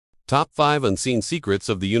Top 5 Unseen Secrets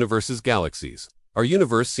of the Universe's Galaxies. Our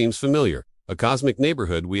universe seems familiar, a cosmic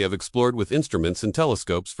neighborhood we have explored with instruments and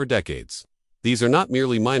telescopes for decades. These are not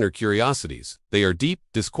merely minor curiosities, they are deep,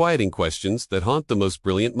 disquieting questions that haunt the most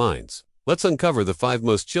brilliant minds. Let's uncover the 5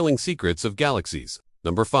 most chilling secrets of galaxies.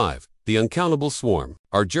 Number 5. The Uncountable Swarm.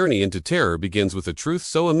 Our journey into terror begins with a truth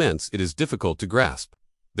so immense it is difficult to grasp.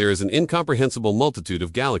 There is an incomprehensible multitude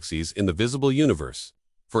of galaxies in the visible universe.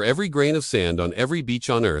 For every grain of sand on every beach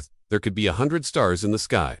on Earth, there could be 100 stars in the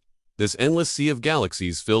sky. This endless sea of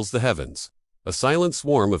galaxies fills the heavens. A silent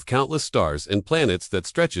swarm of countless stars and planets that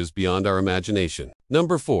stretches beyond our imagination.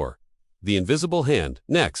 Number 4. The Invisible Hand.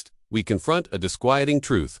 Next, we confront a disquieting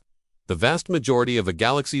truth. The vast majority of a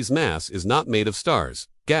galaxy's mass is not made of stars,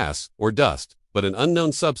 gas, or dust, but an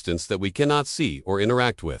unknown substance that we cannot see or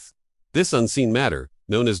interact with. This unseen matter,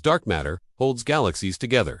 known as dark matter, holds galaxies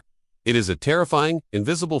together. It is a terrifying,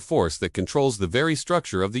 invisible force that controls the very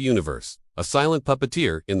structure of the universe, a silent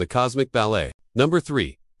puppeteer in the cosmic ballet. Number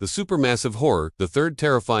 3. The Supermassive Horror. The third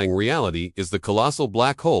terrifying reality is the colossal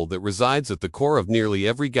black hole that resides at the core of nearly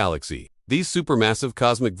every galaxy. These supermassive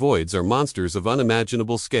cosmic voids are monsters of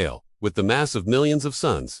unimaginable scale, with the mass of millions of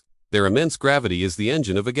suns. Their immense gravity is the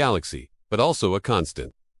engine of a galaxy, but also a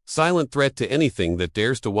constant, silent threat to anything that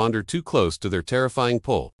dares to wander too close to their terrifying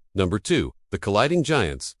pull. Number 2. The Colliding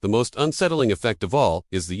Giants. The most unsettling effect of all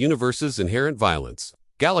is the universe's inherent violence.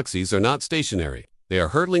 Galaxies are not stationary. They are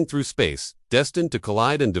hurtling through space, destined to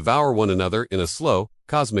collide and devour one another in a slow,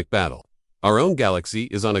 cosmic battle. Our own galaxy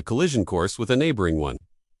is on a collision course with a neighboring one.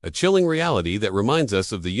 A chilling reality that reminds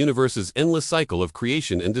us of the universe's endless cycle of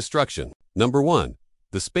creation and destruction. Number 1.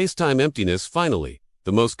 The Space-Time Emptiness. Finally,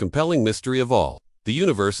 the most compelling mystery of all. The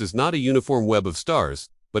universe is not a uniform web of stars,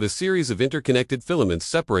 but a series of interconnected filaments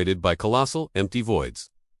separated by colossal, empty voids.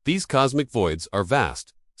 These cosmic voids are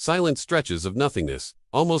vast, silent stretches of nothingness,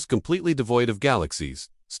 almost completely devoid of galaxies,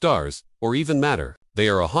 stars, or even matter. They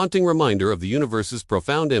are a haunting reminder of the universe's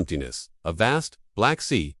profound emptiness, a vast, black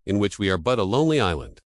sea in which we are but a lonely island.